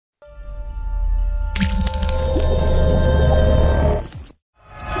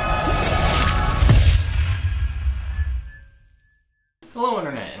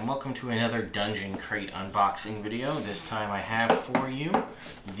welcome to another Dungeon Crate unboxing video. This time I have for you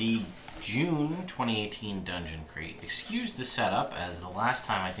the June 2018 Dungeon Crate. Excuse the setup, as the last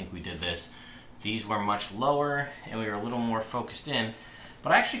time I think we did this, these were much lower and we were a little more focused in,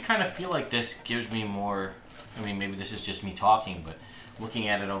 but I actually kind of feel like this gives me more, I mean maybe this is just me talking, but looking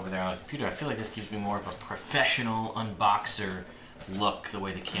at it over there on the computer, I feel like this gives me more of a professional unboxer look, the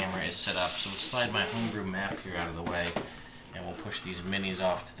way the camera is set up. So we'll slide my homebrew map here out of the way, and we'll push these minis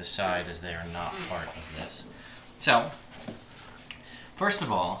off to the side as they are not part of this. So, first of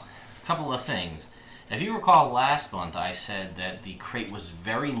all, a couple of things. If you recall last month, I said that the crate was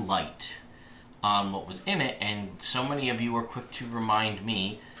very light on what was in it, and so many of you were quick to remind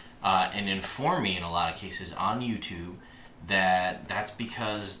me and inform me in a lot of cases on YouTube that that's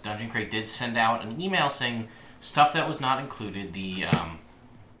because Dungeon Crate did send out an email saying stuff that was not included,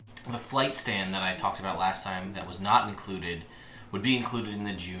 the flight stand that I talked about last time that was not included would be included in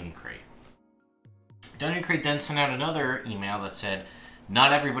the June crate. Dungeon Crate then sent out another email that said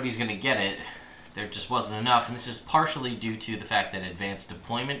not everybody's going to get it, there just wasn't enough, and this is partially due to the fact that Advanced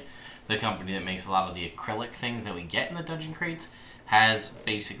Deployment, the company that makes a lot of the acrylic things that we get in the Dungeon Crates, has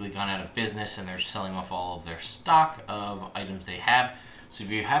basically gone out of business and they're selling off all of their stock of items they have. So if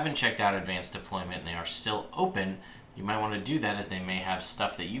you haven't checked out Advanced Deployment and they are still open, you might want to do that, as they may have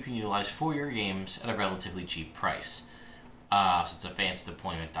stuff that you can utilize for your games at a relatively cheap price. So it's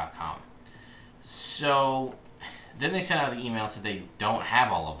advanceddeployment.com. So then they sent out an email and said they don't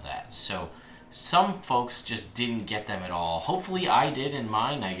have all of that. So some folks just didn't get them at all. Hopefully I did in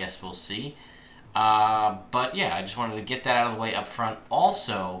mine, I guess we'll see. But yeah, I just wanted to get that out of the way up front.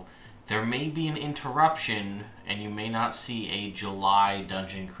 Also, there may be an interruption and you may not see a July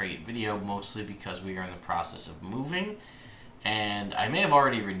Dungeon Crate video, mostly because we are in the process of moving. And I may have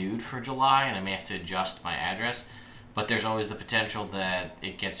already renewed for July and I may have to adjust my address, but there's always the potential that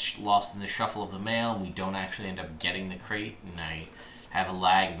it gets lost in the shuffle of the mail and we don't actually end up getting the crate, and I have a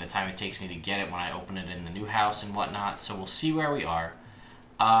lag in the time it takes me to get it when I open it in the new house and whatnot. So we'll see where we are.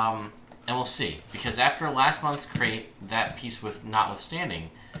 And we'll see, because after last month's crate, that piece with notwithstanding,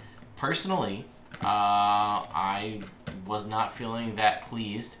 personally, I was not feeling that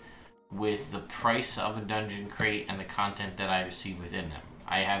pleased with the price of a Dungeon Crate and the content that I receive within them.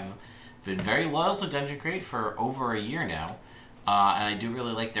 I have been very loyal to Dungeon Crate for over a year now, and I do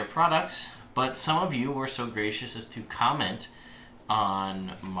really like their products, but some of you were so gracious as to comment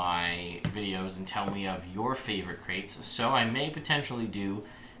on my videos and tell me of your favorite crates, so I may potentially do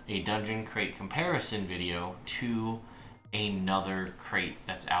a Dungeon Crate comparison video to another crate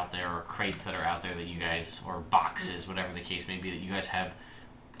that's out there, or crates that are out there that you guys, or boxes, whatever the case may be, that you guys have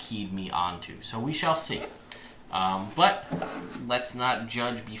keyed me onto. So we shall see. But let's not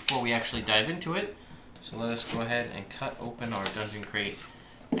judge before we actually dive into it. So let us go ahead and cut open our Dungeon Crate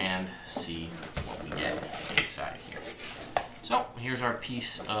and see what we get inside here. So here's our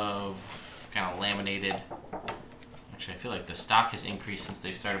piece of kind of laminated. Actually, I feel like the stock has increased since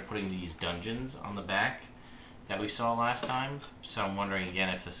they started putting these dungeons on the back that we saw last time. So I'm wondering again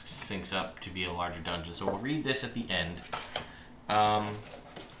if this syncs up to be a larger dungeon. So we'll read this at the end.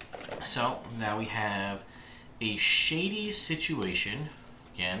 So now we have a Shady Situation,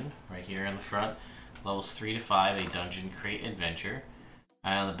 again, right here in the front. Levels 3 to 5, a Dungeon Crate adventure.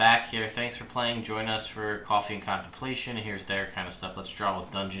 And on the back here, thanks for playing. Join us for coffee and contemplation. Here's their kind of stuff. Let's draw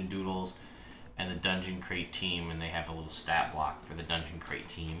with Dungeon Doodles and the Dungeon Crate team, and they have a little stat block for the Dungeon Crate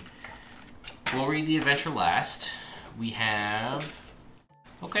team. We'll read the adventure last. We have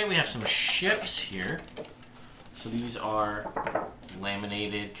some ships here. So these are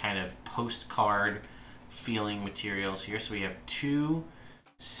laminated kind of postcard feeling materials here. So we have two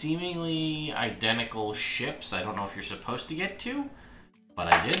seemingly identical ships. I don't know if you're supposed to get two,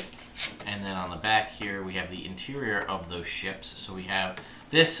 but I did. And then on the back here, we have the interior of those ships. So we have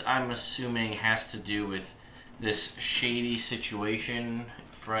this, I'm assuming, has to do with this Shady Situation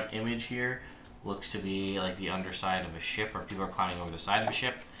front image here. Looks to be like the underside of a ship, or people are climbing over the side of a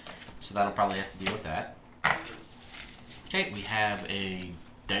ship. So that'll probably have to deal with that. Okay, we have a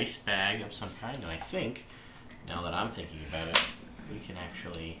dice bag of some kind, and I think, now that I'm thinking about it, we can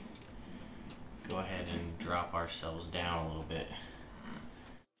actually go ahead and drop ourselves down a little bit.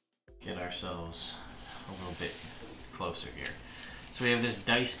 Get ourselves a little bit closer here. So we have this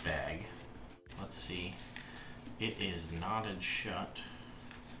dice bag. Let's see. It is knotted shut.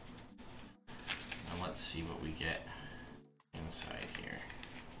 And let's see what we get inside here.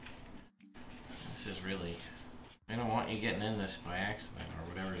 This is really, I don't want you getting in this by accident or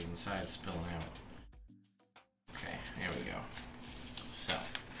whatever's inside spilling out. Okay, here we go. So,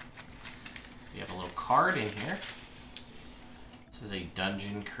 we have a little card in here. This is a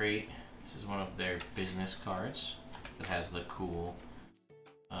dungeon crate. This is one of their business cards that has the cool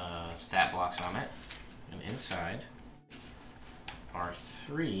stat blocks on it. And inside are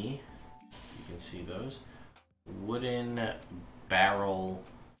 3, you can see those, wooden barrel.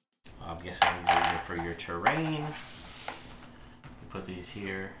 I'm guessing these are either for your terrain. You put these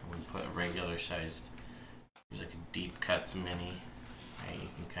here, and we put a regular sized, there's like a deep cuts mini. Right, you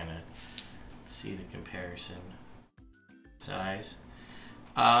can kind of see the comparison size.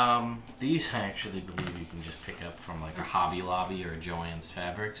 These I actually believe you can just pick up from like a Hobby Lobby or Joann's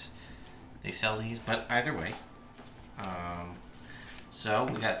Fabrics. They sell these, but either way. So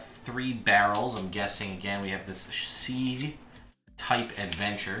we got 3 barrels. I'm guessing again we have this sea type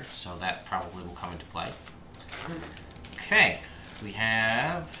adventure, so that probably will come into play. Okay, we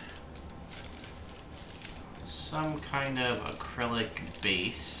have some kind of acrylic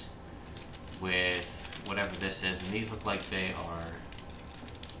base with whatever this is, and these look like they are,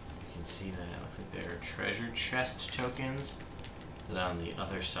 you can see that it looks like they're treasure chest tokens that on the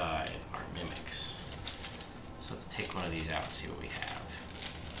other side are mimics. So let's take one of these out and see what we have.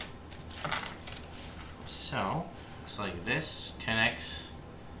 So looks like this connects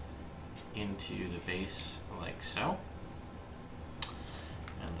into the base like so.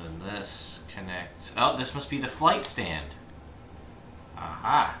 And then this connects. Oh, this must be the flight stand.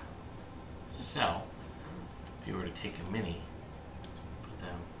 Aha. So, if you were to take a mini, put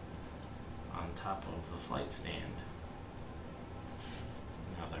them on top of the flight stand,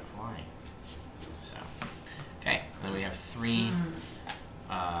 now they're flying. So, okay. Then we have 3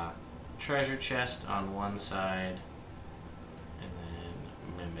 treasure chests on one side, and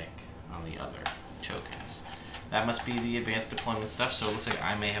then mimic on the other tokens. That must be the advanced deployment stuff, so it looks like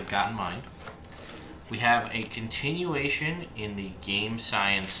I may have gotten mine. We have a continuation in the game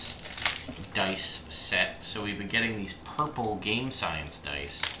science dice set. So we've been getting these purple game science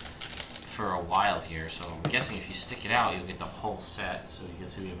dice for a while here. So I'm guessing if you stick it out, you'll get the whole set. So you can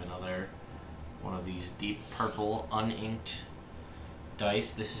see we have another one of these deep purple uninked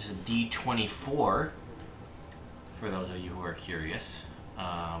dice. This is a D24 for those of you who are curious.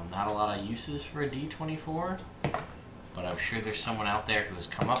 Not a lot of uses for a D24, but I'm sure there's someone out there who has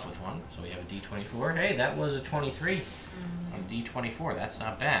come up with one. So we have a D24. Hey, that was a 23 on D24. That's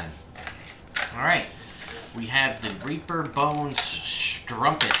not bad. All right, we have the Reaper Bones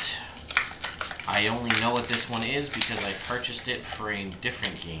Strumpet. I only know what this one is because I purchased it for a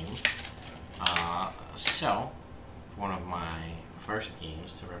different game. So, one of my first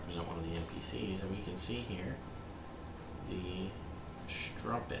games to represent one of the NPCs, and we can see here the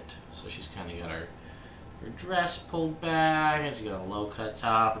Strumpet. So she's kind of got her dress pulled back, and she's got a low cut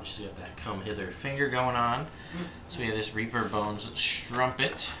top, and she's got that come hither finger going on. So we have this Reaper Bones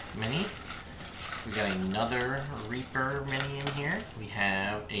Strumpet mini. We got another Reaper mini in here. We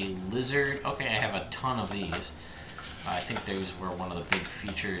have a lizard. Okay, I have a ton of these. I think those were one of the big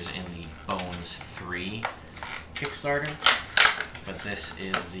features in the Bones 3 Kickstarter. But this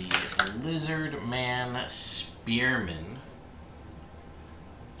is the Lizard Man Spearman.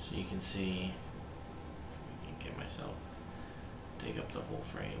 So you can see, I can get myself, take up the whole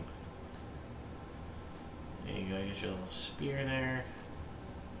frame. There you go, you get your little spear there.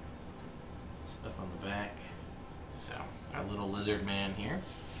 Stuff on the back. So, our little lizard man here.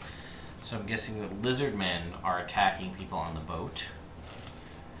 So I'm guessing that lizard men are attacking people on the boat.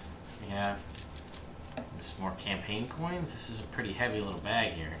 We have some more campaign coins. This is a pretty heavy little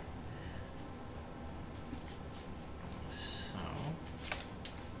bag here. So,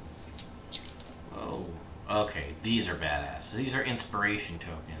 oh, okay, these are badass. So these are inspiration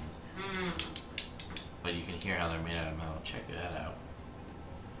tokens. But you can hear how they're made out of metal. Check that out.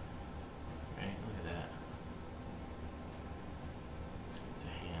 Right, look at that. Let's get the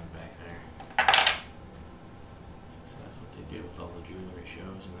hand back there. So that's what they do with all the jewelry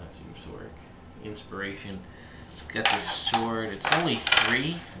shows, and that seems to work. Inspiration. So we've got this sword. It's only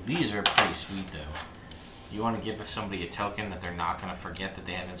 3. These are pretty sweet, though. You want to give somebody a token that they're not going to forget that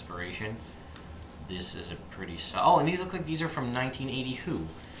they have inspiration. This is a pretty solid. Oh, and these look like these are from 1980 Who.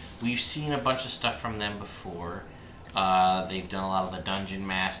 We've seen a bunch of stuff from them before. They've done a lot of the Dungeon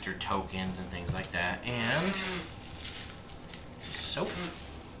Master tokens and things like that. And soap.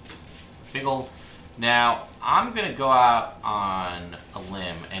 Big old. Now, I'm going to go out on a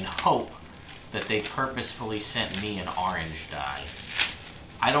limb and hope that they purposefully sent me an orange dye.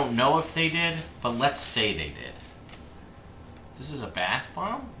 I don't know if they did, but let's say they did. This is a bath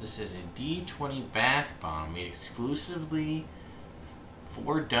bomb. This is a D20 bath bomb made exclusively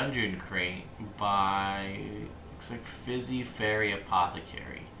for Dungeon Crate by, looks like Fizzy Fairy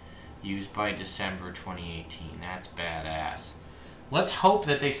Apothecary. Used by December 2018. That's badass. Let's hope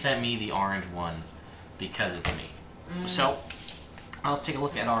that they sent me the orange one because it's me. So, let's take a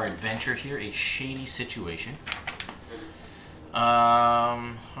look at our adventure here, A Shady Situation.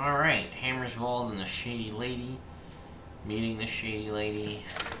 Alright, Hammerswald and the Shady Lady. Meeting the Shady Lady.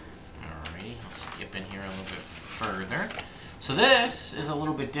 Alrighty, let's skip in here a little bit further. So this is a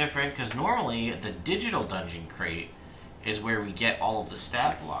little bit different because normally the digital dungeon crate is where we get all of the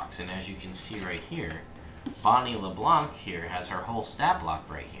stat blocks. And as you can see right here, Bonnie LeBlanc here has her whole stat block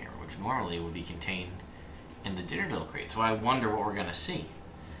right here, which normally would be contained in the digital crate. So I wonder what we're going to see.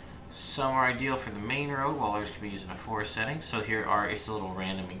 Some are ideal for the main road, while others can be used in a forest setting. So here it's a little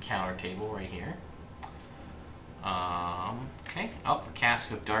random encounter table right here. Okay, a cask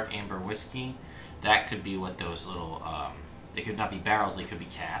of dark amber whiskey. That could be what those little, they could not be barrels, they could be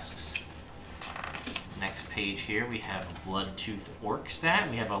casks. Next page here, we have a Bloodtooth Orc stat.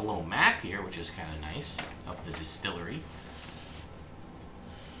 We have a little map here, which is kind of nice, of the distillery.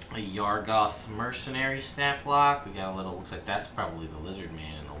 A Yargoth Mercenary stat block. We got a little, looks like that's probably the lizard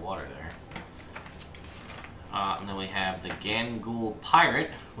man in the water there. And then we have the Gangool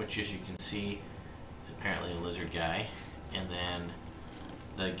Pirate, which as you can see, is apparently a lizard guy. And then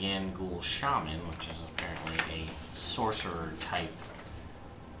the Gangool Shaman, which is apparently a sorcerer type.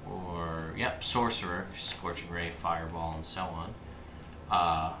 Or, yep, sorcerer, Scorching Ray, Fireball, and so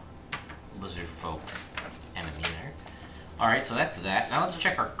on. Lizard folk enemy there. Alright, so that's that. Now let's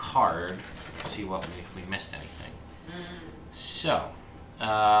check our card, see if we missed anything. So,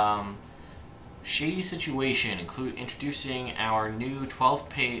 Shady Situation, introducing our new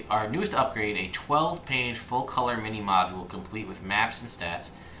our newest upgrade, a 12-page full-color mini module complete with maps and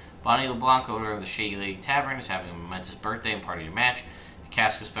stats. Bonnie LeBlanc, owner of the Shady Lady Tavern, is having a momentous birthday and party to match. A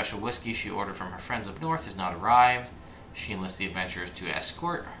cask of special whiskey she ordered from her friends up north has not arrived. She enlists the adventurers to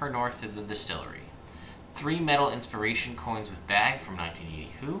escort her north to the distillery. 3 metal inspiration coins with bag from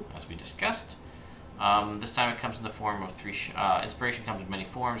 1982, as we discussed. This time it comes in the form of 3... inspiration comes in many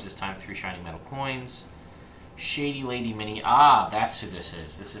forms, this time 3 shiny metal coins. Shady Lady Mini. Ah, that's who this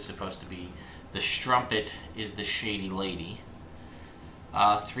is. This is supposed to be... The strumpet is the Shady Lady.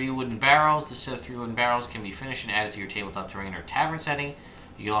 3 wooden barrels. This set of 3 wooden barrels can be finished and added to your tabletop terrain or tavern setting.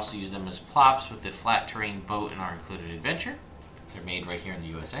 You can also use them as plops with the flat terrain boat in our included adventure. They're made right here in the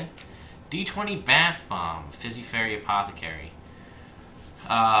USA. D20 Bath Bomb, Fizzy Fairy Apothecary.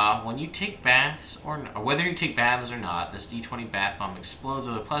 When you take baths, or whether you take baths or not, this D20 Bath Bomb explodes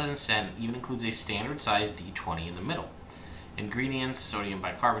with a pleasant scent, even includes a standard sized D20 in the middle. Ingredients, sodium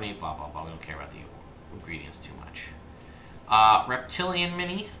bicarbonate, blah blah blah, we don't care about the ingredients too much. Reptilian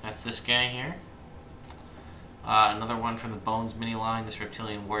Mini, that's this guy here. Another one from the Bones mini line. This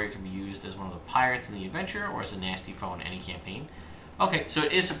Reptilian Warrior can be used as one of the pirates in the adventure, or as a nasty foe in any campaign. Okay, so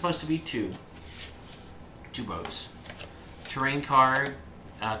it is supposed to be two boats. Terrain card,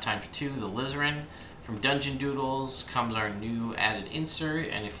 times 2, the Lizarin. From Dungeon Doodles comes our new added insert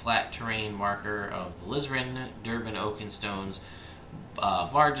and a flat terrain marker of the Lizarin, Durban Oakenstone's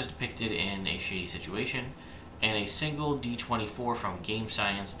barge is depicted in A Shady Situation, and a single D24 from Game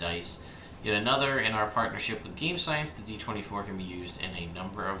Science Dice. Yet another in our partnership with Game Science, the D24 can be used in a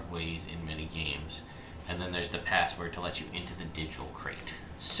number of ways in many games. And then there's the password to let you into the digital crate.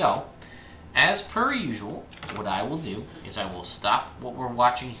 So, as per usual, what I will do is I will stop what we're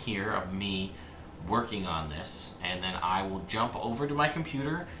watching here of me working on this, and then I will jump over to my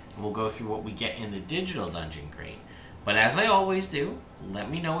computer and we'll go through what we get in the digital dungeon crate. But as I always do, let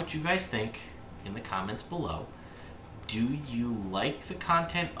me know what you guys think in the comments below. Do you like the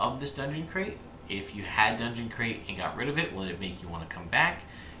content of this dungeon crate? If you had dungeon crate and got rid of it, will it make you want to come back?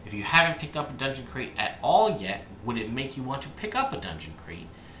 If you haven't picked up a dungeon crate at all yet, would it make you want to pick up a dungeon crate?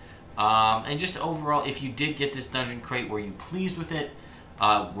 And just overall, if you did get this dungeon crate, were you pleased with it?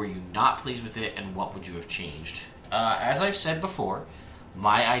 Were you not pleased with it? And what would you have changed? As I've said before,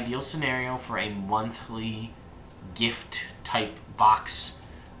 my ideal scenario for a monthly gift type box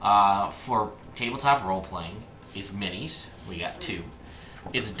for tabletop role-playing is minis. We got 2.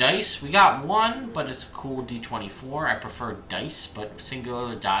 It's dice. We got 1, but it's a cool D24. I prefer dice, but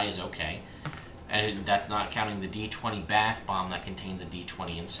singular die is okay. And that's not counting the D20 Bath Bomb that contains a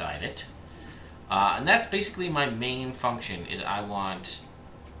D20 inside it. And that's basically my main function. Is I want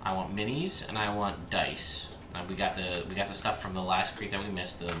minis and I want dice. We got the stuff from the last crate that we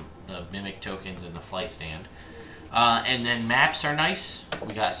missed, the mimic tokens and the flight stand. And then maps are nice.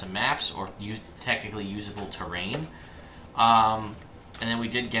 We got some maps, or technically usable terrain. And then we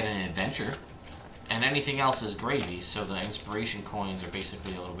did get an adventure. And anything else is gravy, so the inspiration coins are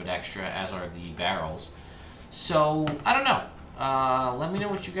basically a little bit extra, as are the barrels. So, I don't know. Let me know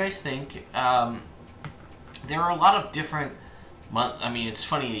what you guys think. There are a lot of different I mean, it's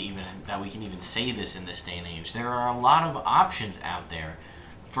funny that we can even say this in this day and age. There are a lot of options out there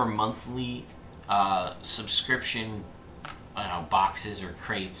for monthly subscription boxes or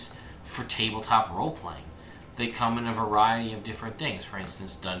crates for tabletop role-playing. They come in a variety of different things. For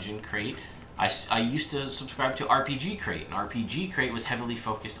instance, Dungeon Crate. I used to subscribe to RPG Crate, and RPG Crate was heavily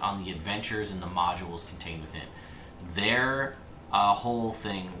focused on the adventures and the modules contained within. Their whole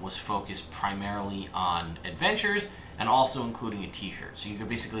thing was focused primarily on adventures and also including a t-shirt. So you could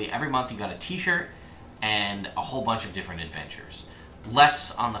basically, every month you got a t-shirt and a whole bunch of different adventures.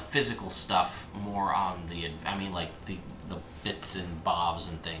 Less on the physical stuff, more on the, like the bits and bobs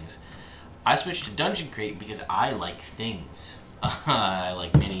and things. I switched to Dungeon Crate because I like things. I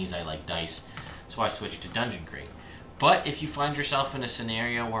like minis, I like dice, so I switched to Dungeon Crate. But if you find yourself in a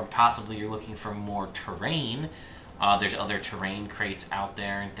scenario where possibly you're looking for more terrain, there's other terrain crates out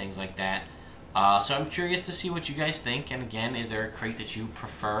there and things like that. So I'm curious to see what you guys think. And again, is there a crate that you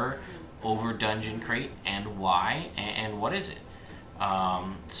prefer over Dungeon Crate, and why, and what is it?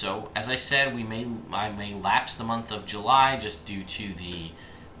 So as I said, I may lapse the month of July just due to the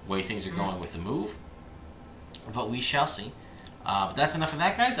way things are going with the move, but we shall see. But that's enough of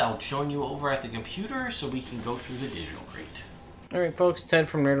that, guys. I'll join you over at the computer so we can go through the digital crate. Alright folks, Ted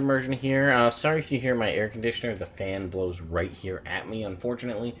from Nerd Immersion here. Sorry if you hear my air conditioner. The fan blows right here at me,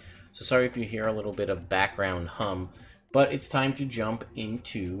 unfortunately. So sorry if you hear a little bit of background hum. But it's time to jump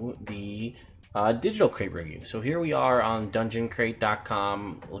into the digital crate review. So here we are on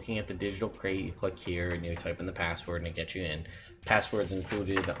dungeoncrate.com, looking at the digital crate. You click here and you type in the password and it gets you in. Password's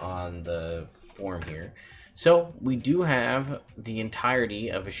included on the form here. So we do have the entirety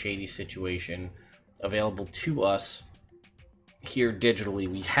of A Shady Situation available to us here digitally.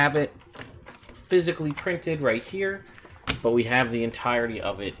 We have it physically printed right here, but we have the entirety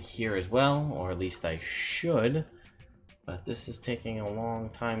of it here as well, or at least I should. But this is taking a long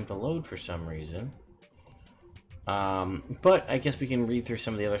time to load for some reason. But I guess we can read through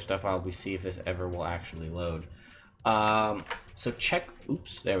some of the other stuff while we see if this ever will actually load. So check,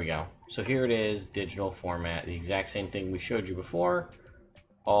 oops, there we go. So here it is, digital format, the exact same thing we showed you before,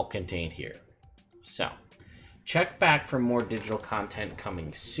 all contained here. So check back for more digital content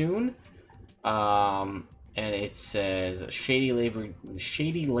coming soon. And it says Shady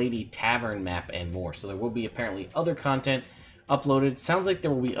Lady Tavern map and more. So there will be apparently other content uploaded. Sounds like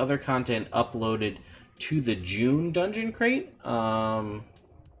there will be other content uploaded to the June Dungeon Crate. So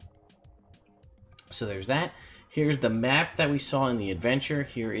there's that. Here's the map that we saw in the adventure.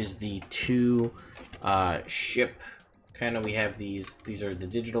 Here is the two ship. Kind of, we have these are the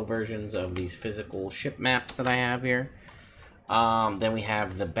digital versions of these physical ship maps that I have here. Then we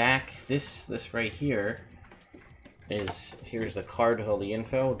have the back. This right here is, here's the card with all the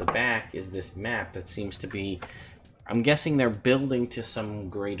info. The back is this map that seems to be, I'm guessing they're building to some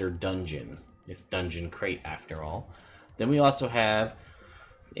greater dungeon, if Dungeon Crate after all. Then we also have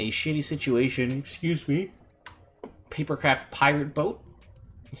A Shady Situation, excuse me, Papercraft Pirate Boat.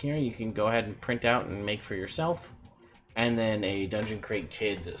 Here you can go ahead and print out and make for yourself. And then a Dungeon Crate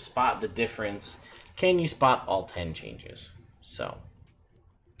Kids Spot the Difference. Can you spot all 10 changes? So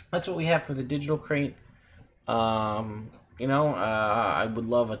that's what we have for the digital crate. I would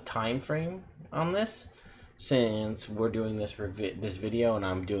love a time frame on this, since we're doing this video and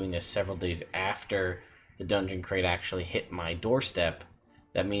I'm doing this several days after the Dungeon Crate actually hit my doorstep.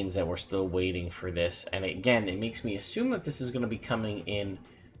 That means that we're still waiting for this, and again, it makes me assume that this is going to be coming in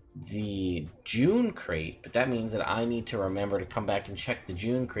the June crate, but that means that I need to remember to come back and check the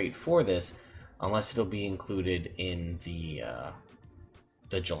June crate for this, unless it'll be included in the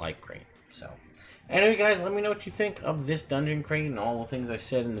July crate. So anyway, guys, let me know what you think of this Dungeon Crate and all the things I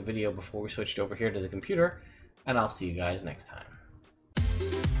said in the video before we switched over here to the computer, and I'll see you guys next time.